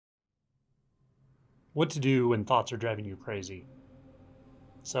What to do when thoughts are driving you crazy.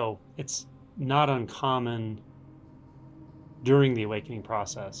 So it's not uncommon during the awakening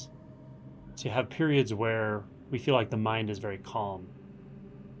process to have periods where we feel like the mind is very calm.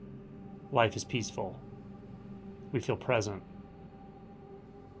 Life is peaceful. We feel present.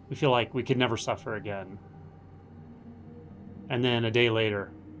 We feel like we could never suffer again. And then a day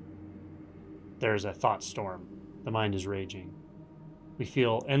later, there's a thought storm. The mind is raging. We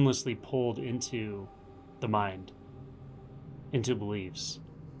feel endlessly pulled into the mind, into beliefs,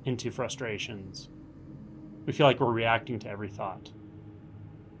 into frustrations. We feel like we're reacting to every thought.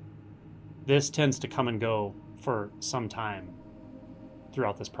 This tends to come and go for some time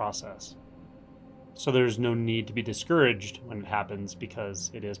throughout this process. So there's no need to be discouraged when it happens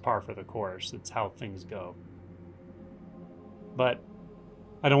because it is par for the course. It's how things go. But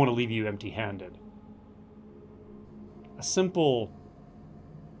I don't want to leave you empty-handed. A simple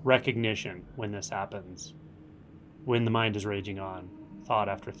recognition when this happens, when the mind is raging on, thought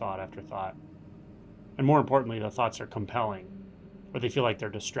after thought after thought, and more importantly, the thoughts are compelling, or they feel like they're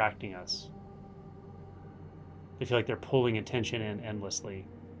distracting us. They feel like they're pulling attention in endlessly,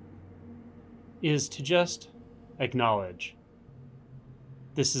 is to just acknowledge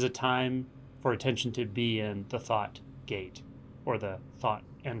this is a time for attention to be in the thought gate, or the thought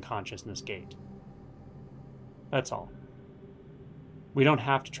and consciousness gate. That's all. We don't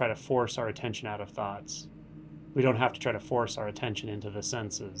have to try to force our attention out of thoughts. We don't have to try to force our attention into the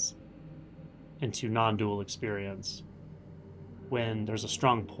senses, into non-dual experience, when there's a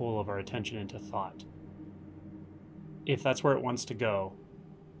strong pull of our attention into thought. If that's where it wants to go,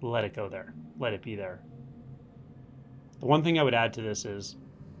 let it go there. Let it be there. The one thing I would add to this is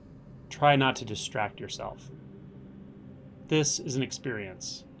try not to distract yourself. This is an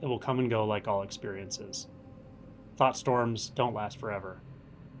experience. It will come and go like all experiences. Thought storms don't last forever.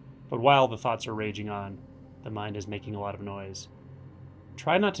 But while the thoughts are raging on, the mind is making a lot of noise.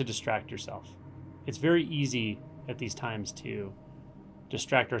 Try not to distract yourself. It's very easy at these times to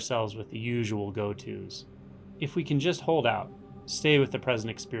distract ourselves with the usual go-tos. If we can just hold out, stay with the present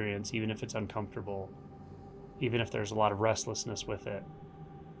experience, even if it's uncomfortable, even if there's a lot of restlessness with it,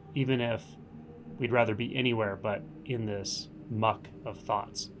 even if we'd rather be anywhere but in this muck of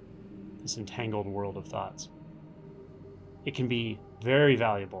thoughts, this entangled world of thoughts, it can be very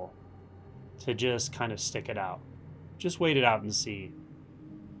valuable to just kind of stick it out. Just wait it out and see.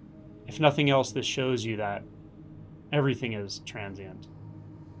 If nothing else, this shows you that everything is transient.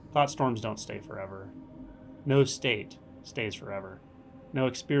 Thought storms don't stay forever. No state stays forever. No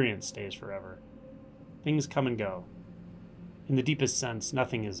experience stays forever. Things come and go. In the deepest sense,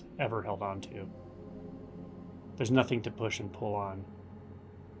 nothing is ever held on to. There's nothing to push and pull on.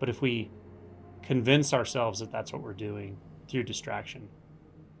 But if we convince ourselves that that's what we're doing through distraction,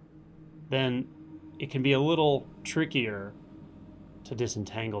 then it can be a little trickier to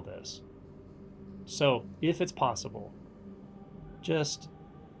disentangle this. So, if it's possible, just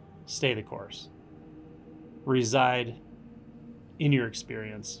stay the course. Reside in your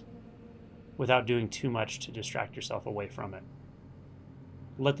experience without doing too much to distract yourself away from it.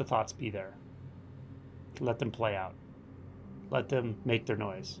 Let the thoughts be there. Let them play out. Let them make their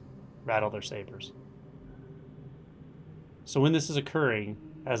noise, rattle their sabers. So when this is occurring,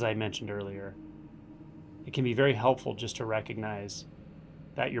 as I mentioned earlier, it can be very helpful just to recognize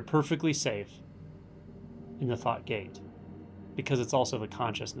that you're perfectly safe in the thought gate, because it's also the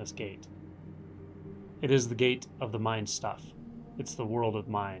consciousness gate. It is the gate of the mind stuff. It's the world of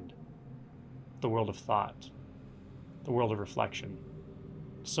mind, the world of thought, the world of reflection.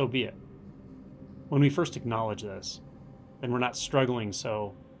 So be it. When we first acknowledge this, then we're not struggling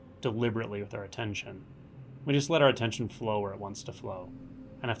so deliberately with our attention. We just let our attention flow where it wants to flow.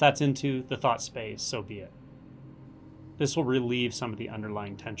 And if that's into the thought space, so be it. This will relieve some of the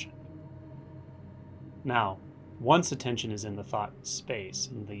underlying tension. Now, once attention is in the thought space,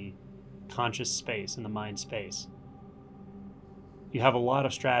 in the conscious space, in the mind space, you have a lot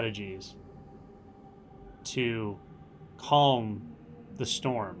of strategies to calm the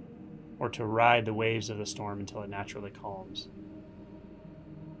storm, or to ride the waves of the storm until it naturally calms.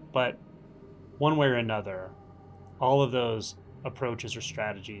 But one way or another, all of those approaches or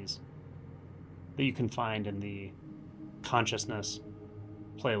strategies that you can find in the consciousness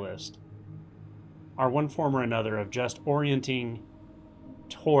playlist are one form or another of just orienting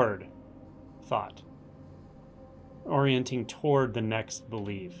toward thought, orienting toward the next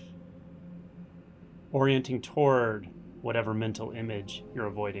belief, orienting toward whatever mental image you're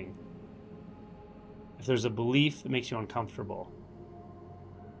avoiding. If there's a belief that makes you uncomfortable,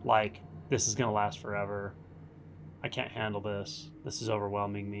 like this is going to last forever, I can't handle this, this is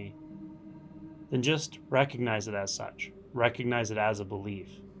overwhelming me, then just recognize it as such. Recognize it as a belief.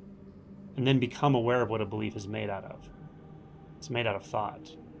 And then become aware of what a belief is made out of. It's made out of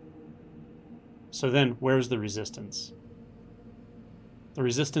thought. So then, where's the resistance? The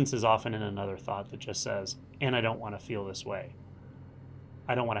resistance is often in another thought that just says, and I don't want to feel this way.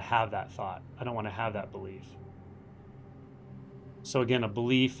 I don't want to have that thought. I don't want to have that belief. So again, a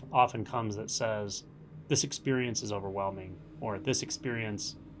belief often comes that says, this experience is overwhelming, or this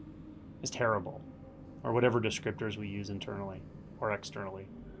experience is terrible, or whatever descriptors we use internally or externally.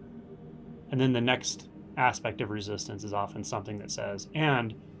 And then the next aspect of resistance is often something that says,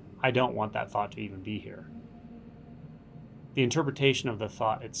 and I don't want that thought to even be here. The interpretation of the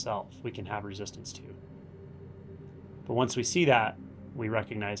thought itself we can have resistance to. But once we see that, we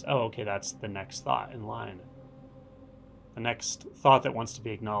recognize, oh, okay, that's the next thought in line. The next thought that wants to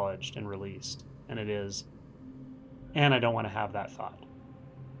be acknowledged and released. And it is, and I don't want to have that thought.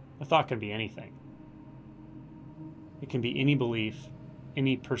 A thought can be anything. It can be any belief,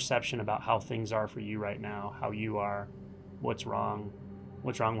 any perception about how things are for you right now, how you are, what's wrong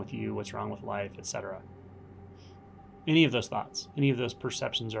with you, what's wrong with life, etc. Any of those thoughts, any of those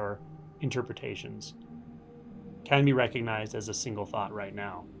perceptions or interpretations can be recognized as a single thought right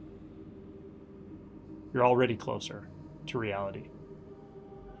now. You're already closer to reality.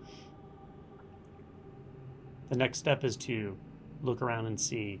 The next step is to look around and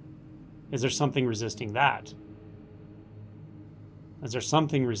see, is there something resisting that? Is there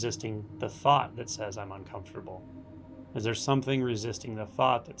something resisting the thought that says I'm uncomfortable? Is there something resisting the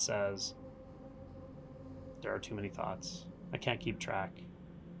thought that says there are too many thoughts? I can't keep track.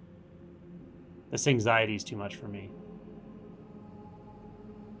 This anxiety is too much for me.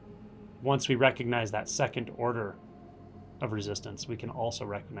 Once we recognize that second order of resistance, we can also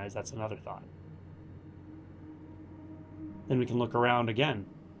recognize that's another thought. Then we can look around again.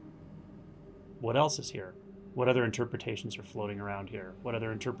 What else is here? What other interpretations are floating around here? What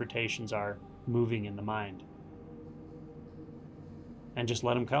other interpretations are moving in the mind? And just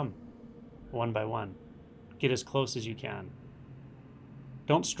let them come, one by one. Get as close as you can.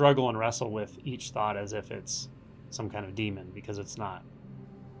 Don't struggle and wrestle with each thought as if it's some kind of demon, because it's not.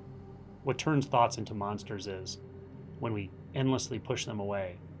 What turns thoughts into monsters is when we endlessly push them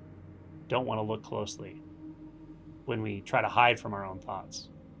away, don't want to look closely, when we try to hide from our own thoughts,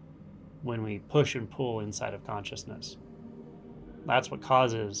 when we push and pull inside of consciousness. That's what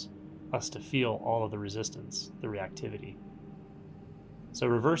causes us to feel all of the resistance, the reactivity. So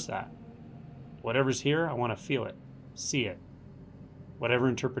reverse that. Whatever's here, I want to feel it, see it. Whatever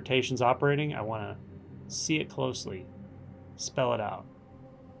interpretation's operating, I want to see it closely, spell it out,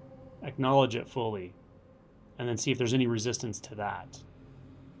 acknowledge it fully, and then see if there's any resistance to that.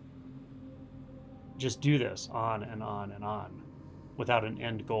 Just do this on and on and on without an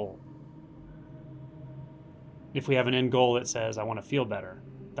end goal. If we have an end goal that says, I want to feel better,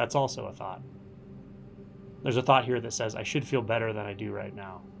 that's also a thought. There's a thought here that says, I should feel better than I do right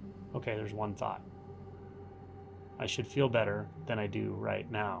now. Okay, there's one thought. I should feel better than I do right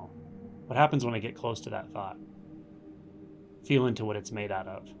now. What happens when I get close to that thought? Feel into what it's made out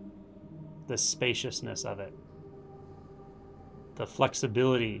of. The spaciousness of it. The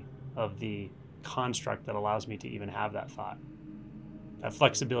flexibility of the construct that allows me to even have that thought. That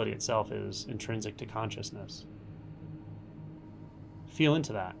flexibility itself is intrinsic to consciousness. Feel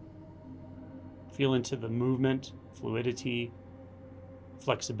into that. Feel into the movement, fluidity,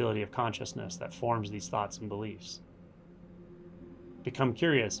 flexibility of consciousness that forms these thoughts and beliefs. Become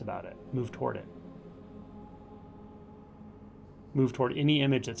curious about it. Move toward it. Move toward any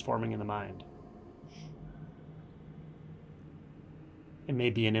image that's forming in the mind. It may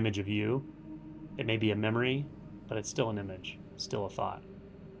be an image of you. It may be a memory, but it's still an image, still a thought.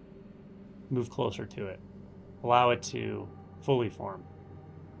 Move closer to it. Allow it to fully form.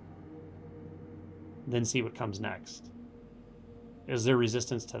 Then see what comes next. Is there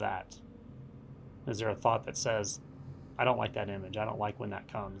resistance to that? Is there a thought that says, I don't like that image. I don't like when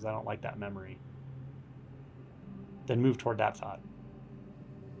that comes. I don't like that memory. Then move toward that thought.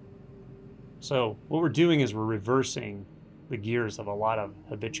 So what we're doing is we're reversing the gears of a lot of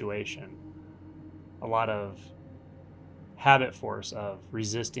habituation, a lot of habit force of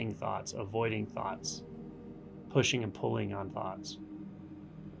resisting thoughts, avoiding thoughts, pushing and pulling on thoughts.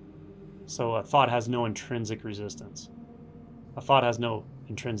 So a thought has no intrinsic resistance. A thought has no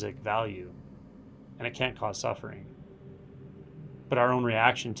intrinsic value, and it can't cause suffering. But our own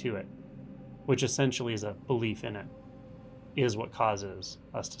reaction to it, which essentially is a belief in it, is what causes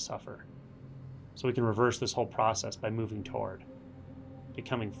us to suffer. So we can reverse this whole process by moving toward,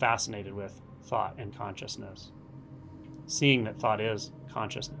 becoming fascinated with thought and consciousness. Seeing that thought is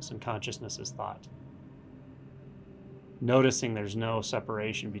consciousness and consciousness is thought. Noticing there's no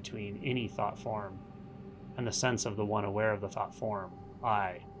separation between any thought form and the sense of the one aware of the thought form,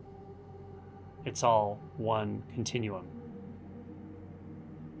 I. It's all one continuum.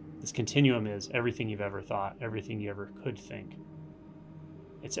 This continuum is everything you've ever thought, everything you ever could think.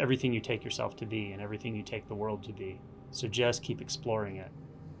 It's everything you take yourself to be and everything you take the world to be. So just keep exploring it.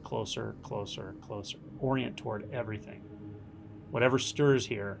 Closer, closer, closer. Orient toward everything. Whatever stirs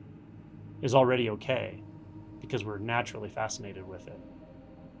here is already okay because we're naturally fascinated with it.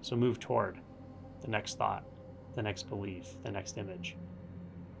 So move toward the next thought, the next belief, the next image.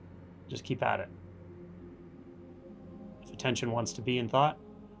 Just keep at it. If attention wants to be in thought,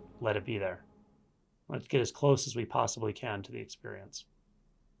 let it be there. Let's get as close as we possibly can to the experience.